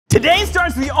Today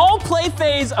starts the all-play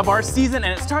phase of our season,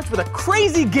 and it starts with a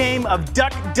crazy game of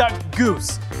Duck, Duck,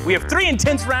 Goose. We have 3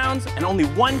 intense rounds, and only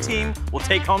one team will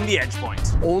take home the edge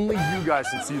point. Only you guys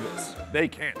can see this. They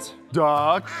can't.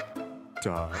 Duck,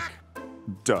 duck,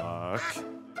 duck,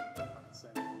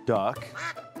 duck.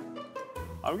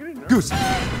 I'm getting nervous. Goose.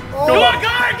 Oh. Come on,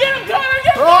 Connor! Get him, Connor!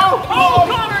 Get him! Oh,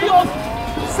 Connor, you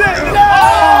sit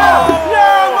down!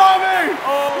 Yeah, mommy!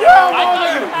 Yeah, mommy! I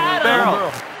thought you had barrel.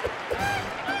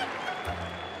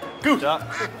 Goose. Duck.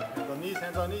 Hands on knees,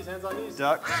 hands on knees, hands on knees.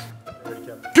 Duck.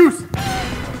 Goose. Go,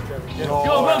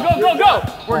 go, go, go, go!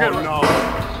 We're good. Oh, no.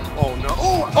 Oh, no.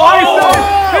 Oh,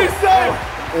 he's safe!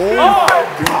 Oh,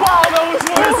 wow, that was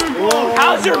close.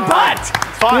 How's your butt? It's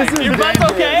fine. Your butt's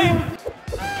okay?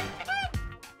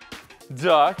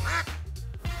 Duck.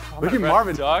 Look at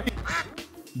Marvin. Duck.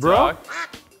 Bro. Duck.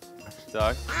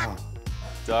 Duck.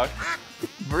 Duck.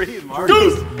 Breathe, Marvin.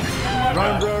 Goose.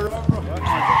 Run, bro, run, bro.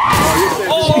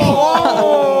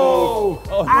 Oh!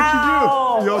 Oh! What'd you do?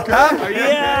 You okay? Are you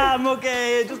Yeah, I'm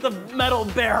okay. Just a metal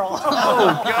barrel.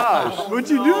 Oh, gosh. What'd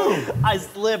you do? I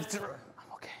slipped.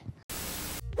 I'm okay.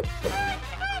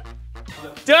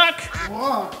 Duck.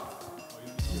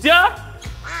 Duck.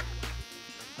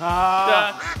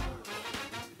 Duck.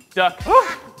 Duck.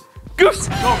 Goose.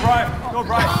 Go, Brian. Go,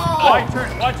 Brian. White turn.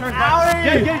 White turn.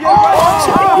 Get it,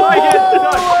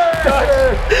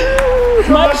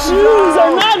 My shoes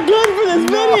are not good for this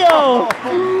video.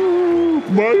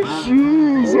 My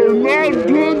shoes are not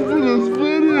good for this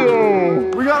video.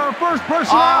 We got our first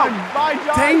person out. Bye,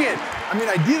 John. Dang it. I mean,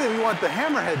 ideally, we want the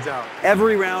hammerheads out.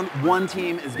 Every round, one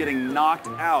team is getting knocked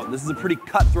out. This is a pretty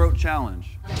cutthroat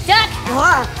challenge. Duck!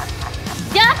 Duck!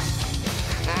 Duck!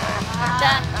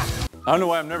 I don't know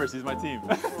why I'm nervous. He's my team.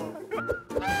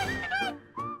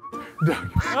 Duck.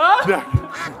 Duck. Duck.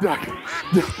 Duck.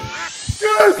 Yes!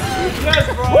 Yes,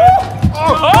 Brian!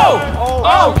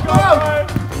 Oh, God!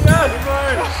 Yes,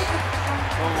 Brian!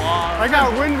 Come on. I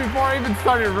got wind before I even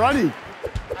started running.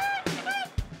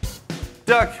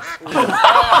 Duck.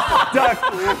 Duck.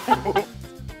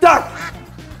 Duck.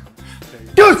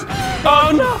 Goose.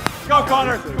 Oh no! Go,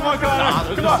 Connor. Come on,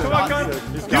 Connor. Come on, come on, Connor.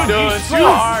 Dude, doing so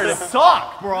hard.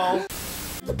 Suck, bro.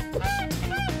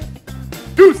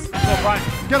 Goose. Go, Brian.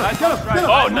 Get him. Get him. Get him.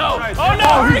 Oh no! Oh no!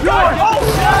 Oh, Here he he's goes! going.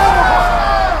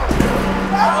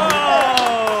 Oh!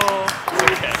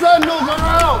 Okay. Sandals are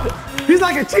out. He's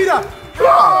like a cheetah.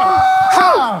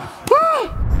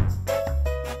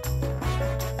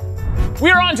 We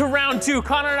are on to round 2.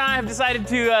 Connor and I have decided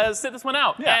to sit this one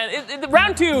out. Yeah. And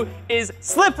round 2 is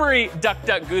slippery Duck,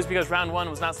 Duck, Goose because round 1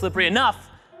 was not slippery enough.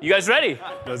 You guys ready?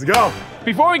 Let's go.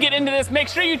 Before we get into this, make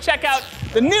sure you check out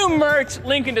the new merch.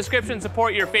 Link in description.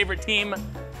 Support your favorite team.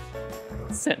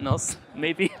 Sentinels,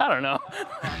 maybe. I don't know.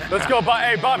 Let's go,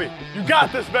 hey, Bobby. You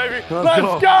got this, baby.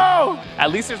 Let's go. At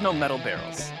least there's no metal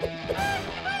barrels.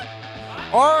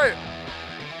 All right.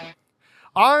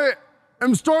 I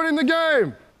am starting the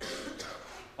game.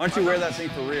 Why don't you wear that thing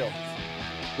for real?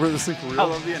 Wear this thing for real. I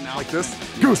love the announcement. Like this.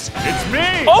 Goose. It's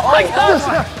me. Oh my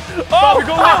God! Bobby,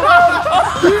 go now.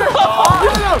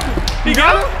 You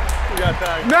got him? We got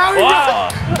that. Now he Wow!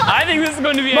 I think this is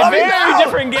going to be a Bobby, very now!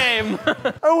 different game.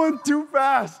 I went too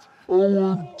fast. I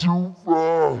went too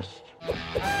fast.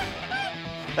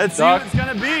 Let's see what it's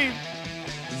gonna be.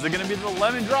 Is it gonna be the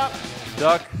lemon drop?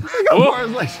 Duck. I got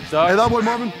Marvin's legs. Duck. Hey, that boy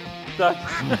Marvin. Duck.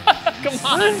 Come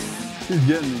on. He's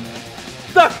getting me, man.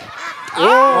 Duck.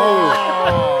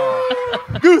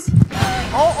 Goose.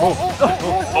 Oh!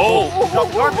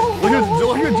 Look at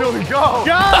Joey go.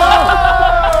 Go!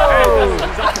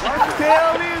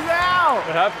 Tail these out.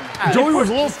 What happened? Joey was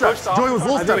little steps. Joey was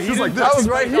little steps. He was like this. That was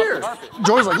right here.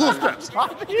 Joey's like little steps.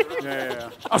 Yeah.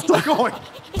 I'm still going.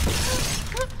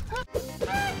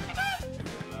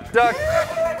 Duck.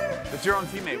 It's your own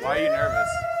teammate. Why are you nervous?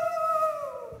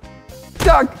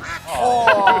 Duck.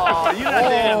 Oh, you're not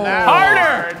doing that.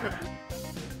 Harder!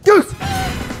 Goose.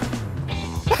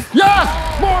 Yes!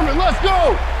 Marvin, let's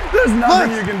go! There's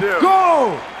nothing you can do.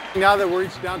 Go! Now that we're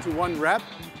each down to 1 rep,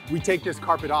 we take this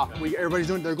carpet off. Everybody's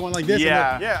doing, they're going like this.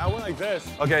 Yeah. Yeah, I went like this.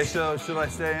 Okay, so should I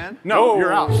stay in? No,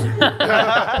 you're out.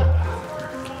 I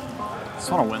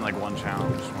just want to win like one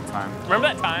challenge one time. Remember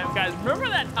that time, guys? Remember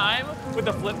that time with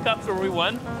the flip cups where we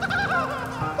won?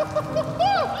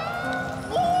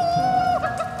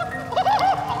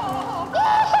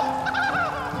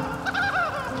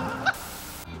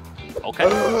 Okay.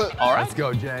 All right. Let's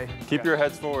go, Jay. Keep your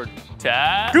heads forward.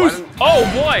 Tap. Goose. Oh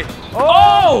boy.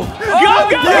 Oh! Go,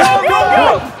 go, go, go,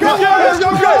 go!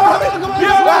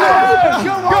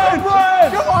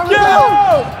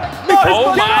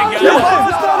 Oh my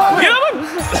God. Get him!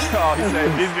 Oh, he's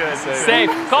safe. He's good. Safe.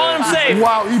 Calling him safe.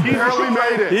 Wow, he barely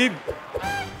made it.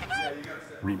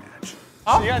 Rematch.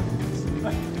 Oh. You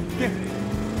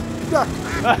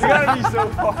gotta be so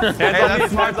far. Hey,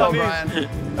 that's smart though, Brian.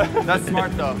 That's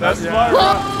smart though. That's smart.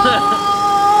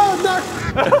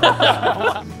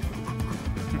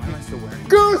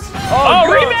 Goose! Oh,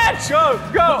 rematch! Go!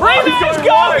 Rematch!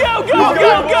 Go!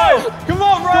 Come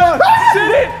on, Brian!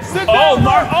 Sit it! Sit down! Oh,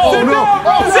 Mark! Oh, Sit no! down,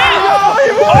 Brian.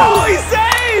 Oh, he's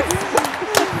safe!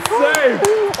 Safe!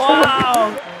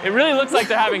 Wow! It really looks like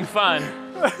they're having fun.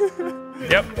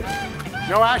 Yep.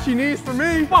 No ashy knees for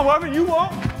me. Come on, whatever you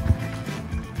want.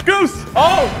 Goose!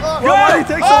 Oh! Why did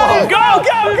he take so long? Go!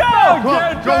 Go!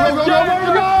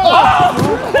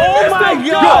 Oh my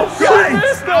God! Safe!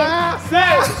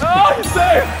 Oh, he's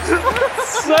safe!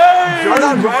 Safe!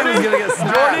 Jordan's gonna get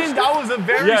smashed. Jordan, that was a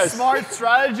very smart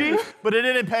strategy, but it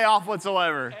didn't pay off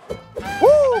whatsoever.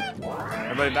 Woo!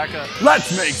 Everybody back up.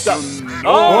 Let's make some.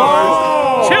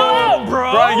 Oh! Chill out,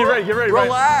 bro! Brian, get ready. Brian.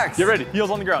 Relax. Get ready.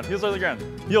 Heels on the ground.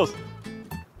 Heels.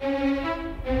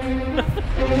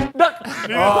 Duck!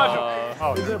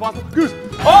 Oh, is it possible? Goose! Go!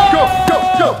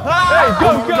 Hey, go!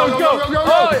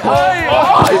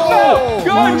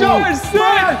 Go, George! Sit!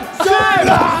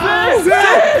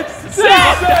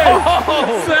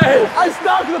 I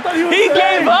stopped because I thought he was He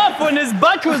gave up when his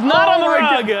butt was not on the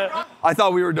rug. I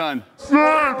thought we were done.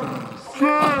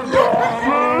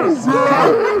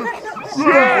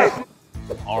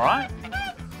 All right.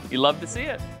 You love to see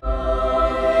it.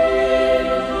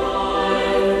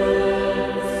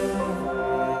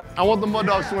 I want the Mud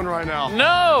Dogs to win right now.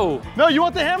 No! No, you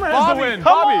want the Hammerheads to win.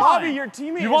 Come on. Bobby, your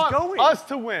teammate is going. Us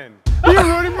to win. You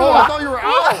rooting for? I thought you were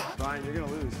out. Brian, you're gonna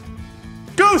lose.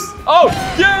 Goose! Oh,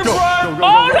 get him, Brian!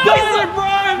 Oh, no! Dive it,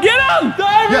 Brian! Get him!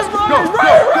 Dive it, Brian! Go,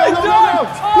 Right, go, dive!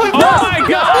 Oh my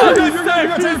God!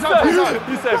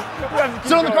 He's safe.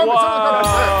 Sit on the carpet,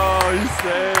 Oh, he's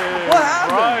safe. What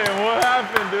happened? Brian, what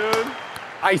happened, dude?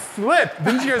 I slipped.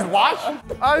 Didn't you guys watch?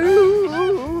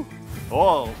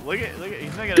 Oh, look at,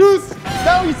 he's not gonna. Goose!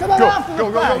 No, you said that after the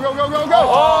fact. Go!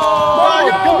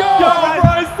 Oh! Go!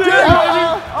 Brian, sit!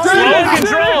 Slow and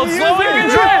controlled! Slow and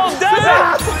controlled!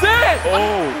 Sit!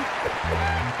 Oh!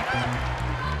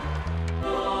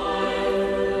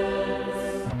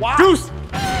 Wow. Goose!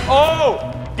 Oh!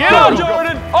 Get Go, him!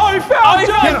 Jordan! Oh, he found him!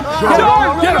 Get him!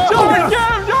 Get him!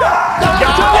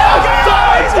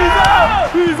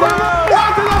 He's out!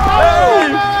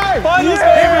 Finals,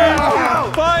 baby!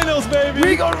 Finals, baby!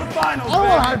 We go to the finals. I want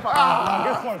a high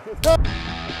five.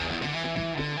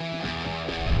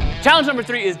 Challenge number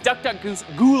 3 is Duck, Duck, Goose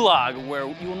Gulag, where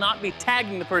you will not be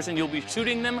tagging the person, you'll be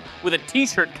shooting them with a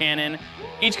t-shirt cannon.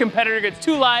 Each competitor gets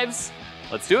 2 lives.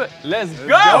 Let's do it. Let's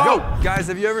go! Guys,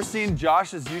 have you ever seen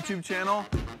Josh's YouTube channel?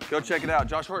 Go check it out.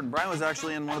 Josh Horton. Brian was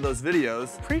actually in one of those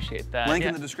videos. Appreciate that. Link yeah.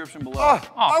 in the description below. Oh,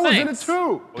 I was in it thanks.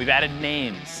 too. We've added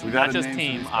names, We've not added just names to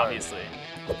team, this part. obviously.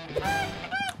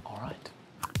 All right.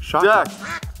 Duck.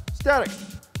 Static.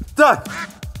 Duck.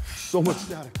 So much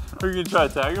static. Are you gonna try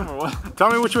to tag him or what? Tell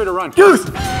me which way to run. Goose!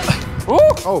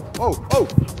 Ooh. Oh.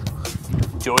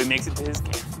 Joey makes it to his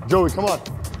camp. Joey, come on.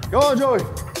 Go on, Joey.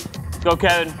 Go,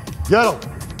 Kevin. Get him.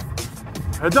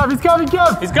 Heads up, he's coming,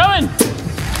 Kev. He's coming.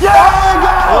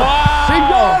 Yeah! He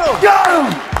got him. Got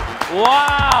him.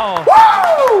 Wow.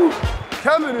 Woo!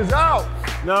 Kevin is out.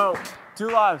 No, 2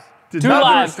 lives. Two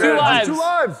lives. 2 lives. 2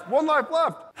 lives. 1 life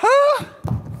left.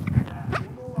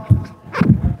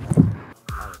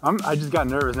 I just got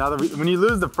nervous. Now that when you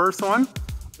lose the first one,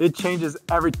 it changes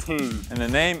every team. And the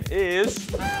name is.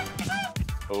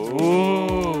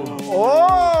 Oh!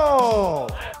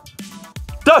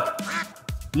 Duck!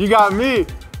 You got me.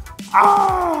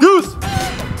 Ah! Goose!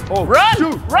 Oh, Run!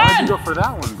 shoot. Run! Why'd you go for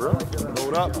that one, bro?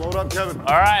 Load up, Kevin.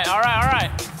 All right.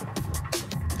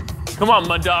 Come on,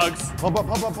 Mud Dogs. Pump up.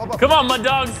 Come on, Mud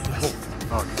Dogs.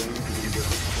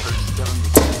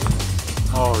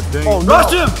 Oh, dang. Oh, no.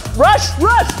 Rush him! Rush!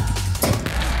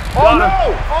 Oh, no!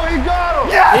 Oh, he got him!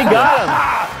 Yeah! He got him.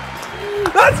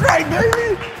 That's right,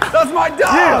 baby! That's my dog!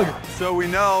 Yeah. So we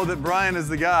know that Brian is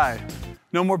the guy.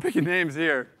 No more picking names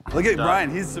here. Look at Brian,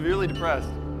 he's severely depressed.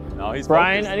 No, he's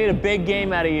Brian, focused. I need a big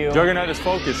game out of you. Juggernaut is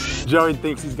focused. Joey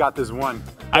thinks he's got this one.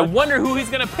 I wonder who he's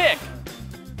gonna pick.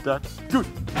 Duck. Goose.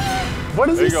 What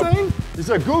is he saying? He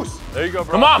said goose. There you go,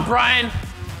 bro. Come on, Brian.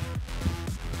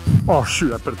 Oh,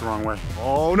 shoot, I put it the wrong way.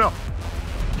 Oh, no.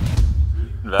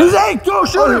 He's 8, go,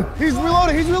 shoot him. He's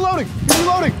reloading.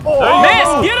 Oh, Miss,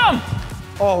 get him.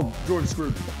 Oh, Jordan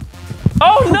screwed.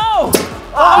 Oh, no.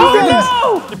 Oh,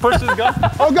 no. He pushed his gun.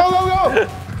 Oh, go.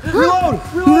 Reload.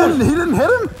 He didn't hit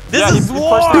him? This is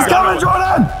war. He's coming,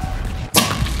 Jordan.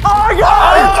 Oh, my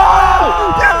God.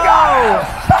 You got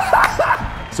him.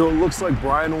 So it looks like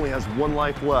Brian only has 1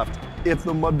 life left. If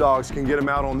the Mud Dogs can get him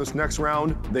out on this next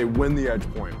round, they win the edge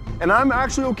point. And I'm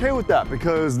actually okay with that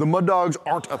because the Mud Dogs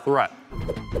aren't a threat.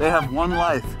 They have 1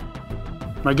 life.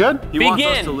 Am I good? He wants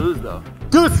us to lose, though.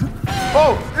 Goose!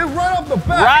 Oh, it right off the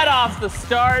bat! Right off the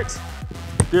start.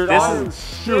 Dude, This I am is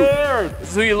scared.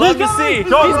 This is what you love to see. He's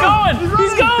Go, going. He's He's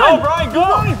running. going. Go, Brian,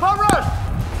 go! Front rush!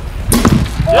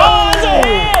 Oh, it's a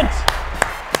hit!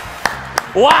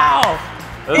 Wow!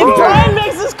 If Brian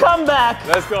makes his comeback.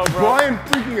 Let's go, bro. Brian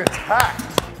freaking attacked.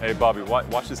 Hey, Bobby,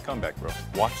 watch this comeback, bro.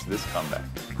 Watch this comeback.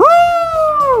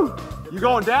 You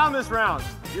going down this round.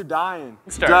 You're dying.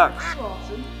 Start.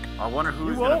 I wonder who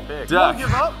he's going to pick. You won't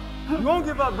give up? You won't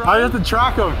give up, bro. I have to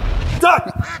track him. Duck!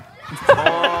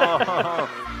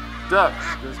 Duck.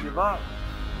 Just give up.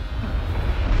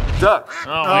 Duck.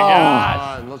 Oh my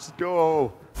God. On, let's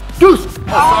go. Goose!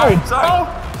 Sorry.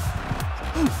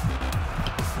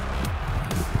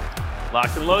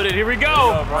 Locked and loaded. Here we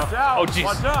go. Watch out. Oh, jeez.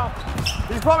 Watch out.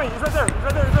 He's coming. He's right there. He's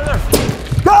right there. He's right there.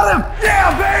 Got him!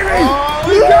 Yeah, baby! Oh,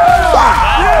 we got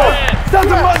him! That's it. That's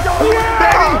a Mud Dog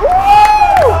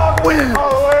win, baby!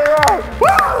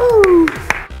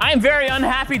 I am very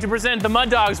unhappy to present the Mud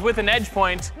Dogs with an edge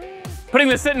point, putting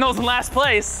the Sentinels in last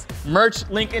place. Merch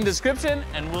link in description,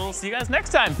 and we'll see you guys next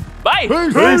time. Bye.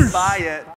 Peace. Buy it.